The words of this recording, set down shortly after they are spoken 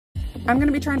I'm going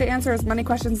to be trying to answer as many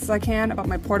questions as I can about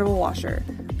my portable washer.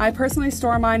 I personally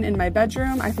store mine in my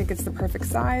bedroom. I think it's the perfect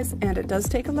size, and it does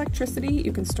take electricity.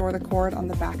 You can store the cord on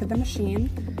the back of the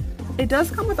machine. It does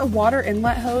come with a water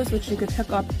inlet hose, which you could hook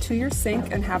up to your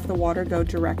sink and have the water go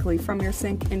directly from your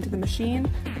sink into the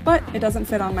machine, but it doesn't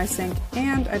fit on my sink,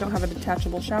 and I don't have a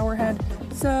detachable shower head,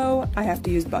 so I have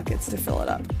to use buckets to fill it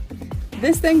up.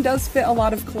 This thing does fit a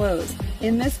lot of clothes.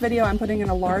 In this video, I'm putting in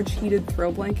a large heated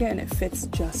throw blanket and it fits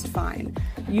just fine.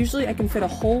 Usually I can fit a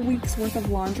whole week's worth of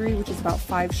laundry, which is about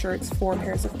 5 shirts, 4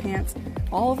 pairs of pants,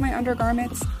 all of my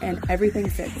undergarments, and everything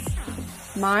fits.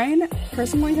 Mine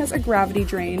personally has a gravity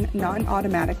drain, not an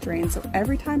automatic drain, so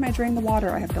every time I drain the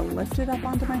water, I have to lift it up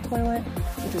onto my toilet,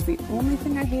 which is the only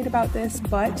thing I hate about this,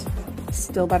 but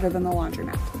still better than the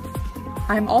laundromat.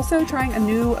 I'm also trying a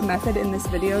new method in this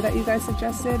video that you guys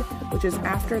suggested, which is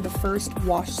after the first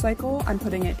wash cycle, I'm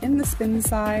putting it in the spin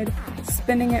side,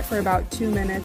 spinning it for about 2 minutes,